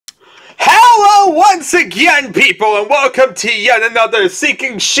once again, people, and welcome to yet another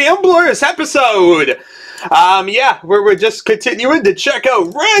Seeking Shamblers episode. We're just continuing to check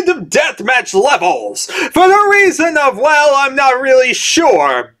out random deathmatch levels for the reason of, well, I'm not really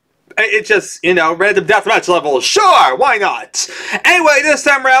sure. It's just, random deathmatch levels. Sure, why not? Anyway, this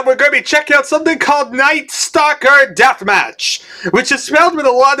time around, we're going to be checking out something called NighT StalkeR DeathMatch, which is spelled with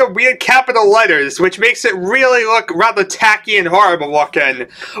a lot of weird capital letters, which makes it really look rather tacky and horrible looking.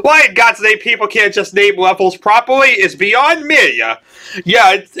 Why in God's name people can't just name levels properly is beyond me.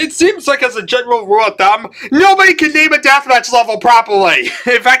 Yeah, it seems like as a general rule of thumb, nobody can name a deathmatch level properly.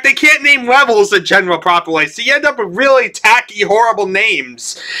 In fact, they can't name levels in general properly, so you end up with really tacky, horrible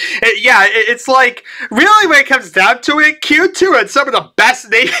names. It's like, really when it comes down to it, Q2 had some of the best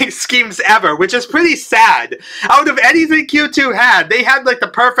naming schemes ever, which is pretty sad. Out of anything Q2 had, they had like the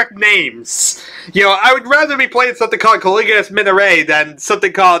perfect names. I would rather be playing something called Caligula's Minaret than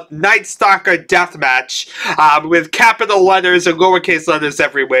something called NighT StalkeR DeathMatch, with capital letters and lowercase letters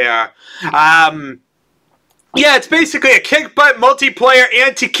everywhere. It's basically a kick-butt multiplayer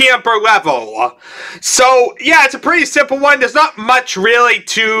anti-camper level. So, yeah, it's a pretty simple one. There's not much really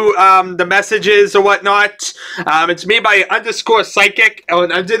to the messages or whatnot. It's made by _psychic on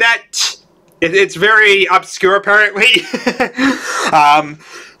the internet. It's very obscure, apparently.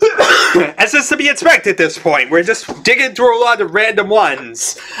 As is to be expected at this point. We're just digging through a lot of random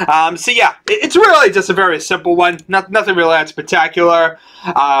ones. It's really just a very simple one. Nothing really that spectacular,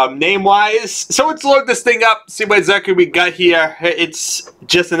 name-wise. So let's load this thing up, see what exactly we got here. It's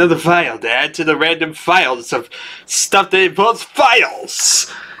just another file to add to the random files of stuff that involves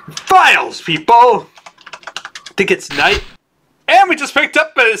files. Files, people! I think it's night. And we just picked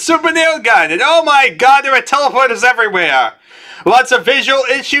up a super nail gun, and oh my god, there are teleporters everywhere! Lots of visual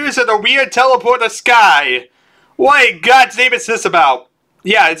issues and a weird teleporter sky. What in God's name is this about?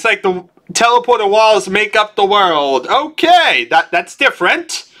 Yeah, it's like the teleporter walls make up the world. Okay, that's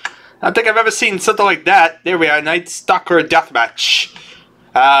different. I don't think I've ever seen something like that. There we are, NighT StalkeR DeathMatch.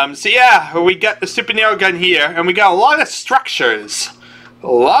 We got the super nail gun here, and we got a lot of structures. A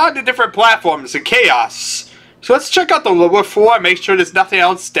lot of different platforms and chaos. So let's check out the lower floor, make sure there's nothing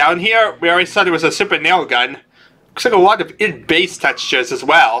else down here. We already said it was a super nail gun. Looks like a lot of id-base textures as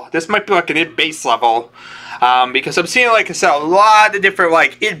well. This might be like an id-base level. Because I'm seeing, like I said, a lot of different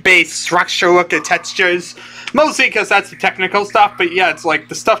like id-base structure looking textures. Mostly because that's the technical stuff, but yeah, it's like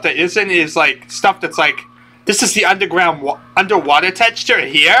the stuff that isn't is like stuff that's like, this is the underwater texture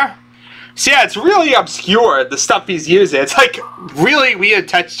here. So yeah, it's really obscure, the stuff he's using. It's like really weird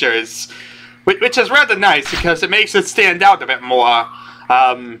textures. Which is rather nice because it makes it stand out a bit more.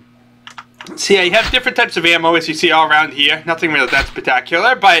 So yeah, you have different types of ammo as you see all around here. Nothing really that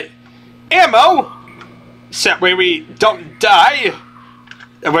spectacular, but ammo! Set where we don't die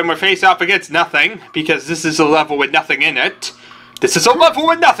when we're face off against nothing, because this is a level with nothing in it. This is a level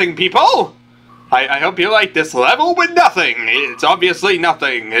with nothing, people! I hope you like this level with nothing. It's obviously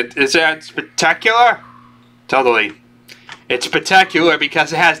nothing. Is that spectacular? Totally. It's spectacular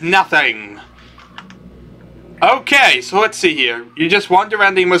because it has nothing. Okay, so let's see here. You just wander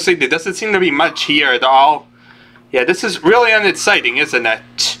around aimlessly. There doesn't seem to be much here at all. Yeah, this is really unexciting, isn't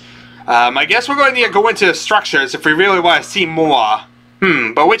it? I guess we're going to need to go into the structures if we really want to see more.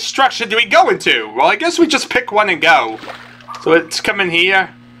 But which structure do we go into? Well, I guess we just pick one and go. So let's come in here.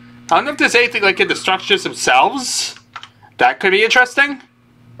 I don't know if there's anything like in the structures themselves. That could be interesting.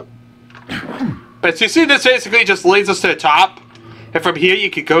 But as you see, this basically just leads us to the top. And from here, you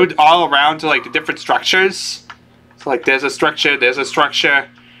could go all around to like the different structures. So like there's a structure, there's a structure.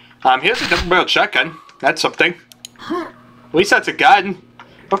 Here's a double-barreled shotgun. That's something. At least that's a gun.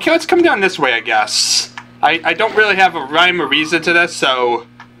 Okay, let's come down this way, I guess. I don't really have a rhyme or reason to this, so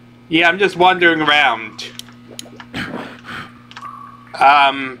yeah, I'm just wandering around.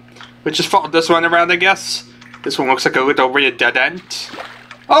 Let's just follow this one around, I guess. This one looks like a little weird dead end.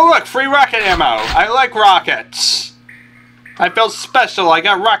 Oh look, free rocket ammo. I like rockets. I feel special. I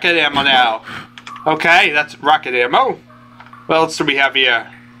got rocket ammo now. Okay, that's rocket ammo. What else do we have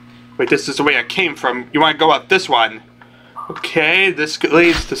here? Wait, this is the way I came from. You want to go up this one? Okay, this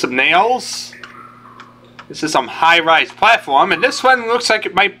leads to some nails. This is some high-rise platform, and this one looks like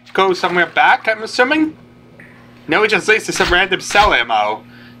it might go somewhere back, I'm assuming. No, it just leads to some random cell ammo.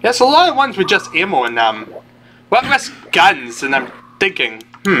 There's a lot of ones with just ammo in them. Well, less guns, and I'm thinking,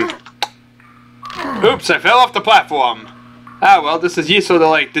 Oops, I fell off the platform. Ah, well, this is useful to,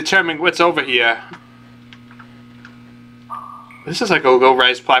 like, determine what's over here. This is like a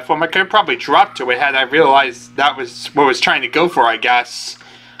low-rise platform. I could have probably dropped to it had I realized that was what I was trying to go for, I guess.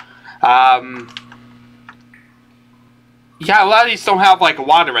 Yeah, a lot of these don't have, like,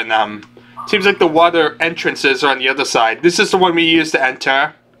 water in them. Seems like the water entrances are on the other side. This is the one we use to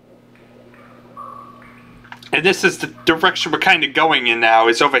enter. And this is the direction we're kind of going in now,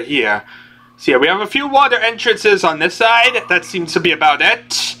 is over here. So yeah, we have a few water entrances on this side. That seems to be about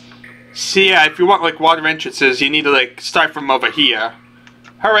it. So yeah, if you want like water entrances, you need to like start from over here.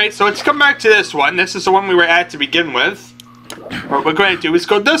 Alright, so let's come back to this one. This is the one we were at to begin with. What we're going to do is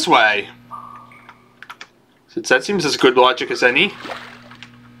go this way. Since that seems as good logic as any.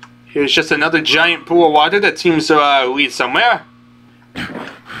 Here's just another giant pool of water that seems to lead somewhere.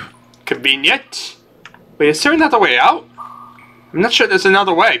 Convenient. Wait, is there another way out? I'm not sure there's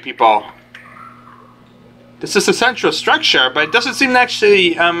another way, people. This is a central structure, but it doesn't seem to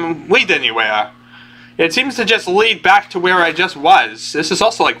actually lead anywhere. It seems to just lead back to where I just was. This is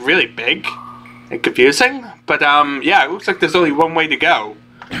also like really big and confusing, but yeah, it looks like there's only one way to go.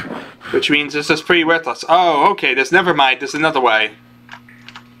 Which means this is pretty worthless. Oh, okay, never mind, there's another way.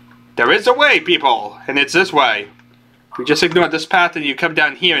 There is a way, people, and it's this way. We just ignore this path and you come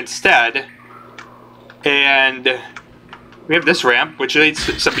down here instead. And we have this ramp, which leads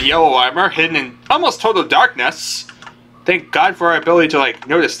to some yellow armor hidden in almost total darkness. Thank God for our ability to, like,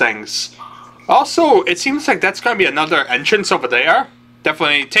 notice things. Also, it seems like that's going to be another entrance over there.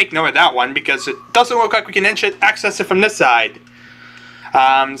 Definitely take note of that one, because it doesn't look like we can access it from this side.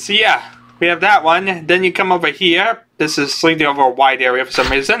 So yeah, we have that one. Then you come over here. This is leading over a wide area for some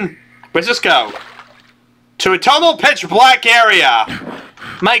reason. Where's this go? To a total pitch black area!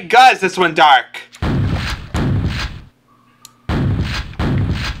 My God, is this one dark.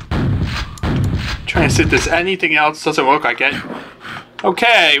 Trying to see if there's anything else. Doesn't look like it.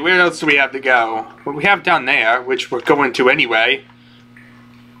 Okay, where else do we have to go? Well, we have down there, which we're going to anyway.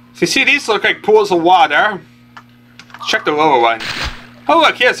 So you see, these look like pools of water. Let's check the lower one. Oh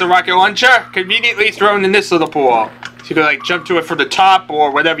look, here's a rocket launcher, conveniently thrown in this little pool. So you could like jump to it from the top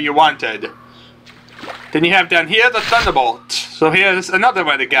or whatever you wanted. Then you have down here the Thunderbolt. So here's another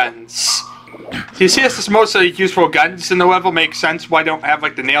one of the guns. So you see, this is mostly useful guns in the level. Makes sense why I don't have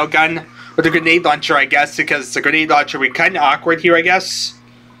like the nail gun. Or the grenade launcher, I guess, because the grenade launcher would be kind of awkward here, I guess.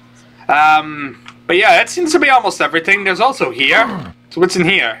 But yeah, that seems to be almost everything. There's also here. So what's in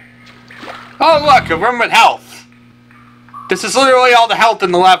here? Oh look, a room with health. This is literally all the health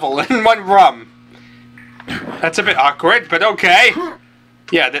in the level in one room. That's a bit awkward, but okay.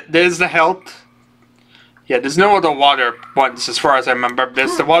 Yeah, there's the health. Yeah, there's no other water ones as far as I remember.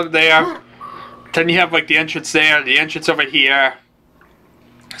 There's the water there. Then you have like the entrance there, the entrance over here.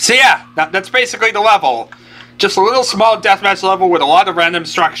 So yeah, that's basically the level. Just a little small deathmatch level with a lot of random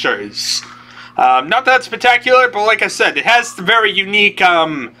structures. Not that spectacular, but like I said, it has the very unique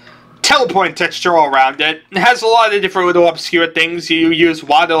teleport texture all around it. It has a lot of different little obscure things. You use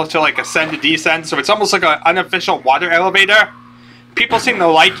water to like ascend and descend, so it's almost like an unofficial water elevator. People seem to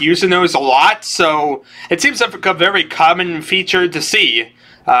like using those a lot, so it seems like a very common feature to see.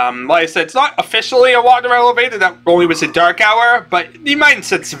 Like I said, it's not officially a water elevator, that only was a dark hour, but the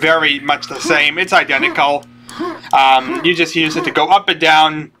mindset's very much the same. It's identical. You just use it to go up and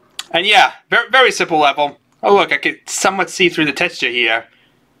down, and yeah, very, very simple level. Oh look, I can somewhat see through the texture here.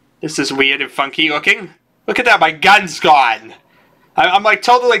 This is weird and funky looking. Look at that, my gun's gone. I'm like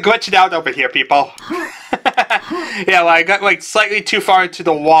totally glitching out over here, people. Yeah, well, I got like slightly too far into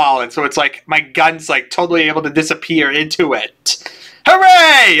the wall, and so it's like my gun's like totally able to disappear into it.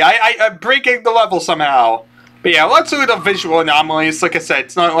 Hooray! I'm breaking the level somehow. But yeah, lots of little visual anomalies. Like I said,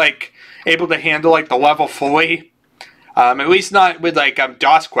 it's not like able to handle like the level fully. At least not with like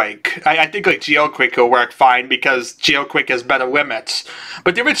DOSquake. I think like Geoquake will work fine because Geoquake has better limits.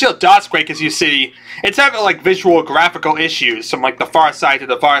 But the original DOSquake, as you see, it's having like visual graphical issues from like the far side to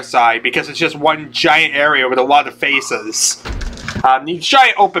the far side because it's just one giant area with a lot of faces. These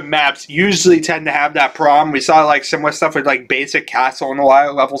giant open maps usually tend to have that problem. We saw like similar stuff with like Basic Castle and a lot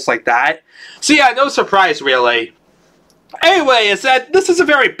of levels like that. So yeah, no surprise really. Anyway, this is a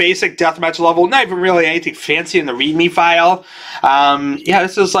very basic deathmatch level, not even really anything fancy in the readme file. Yeah,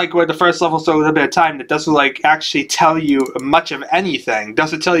 this is like where the first level took a little bit of time that doesn't like actually tell you much of anything.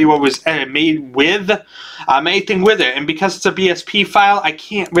 Doesn't tell you what was made with, anything with it. And because it's a BSP file, I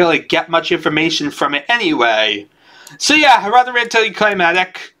can't really get much information from it anyway. So yeah, rather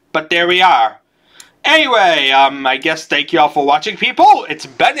anticlimactic, but there we are. Anyway, I guess thank you all for watching, people. It's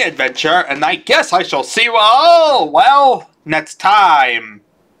been an adventure, and I guess I shall see you all, well, next time.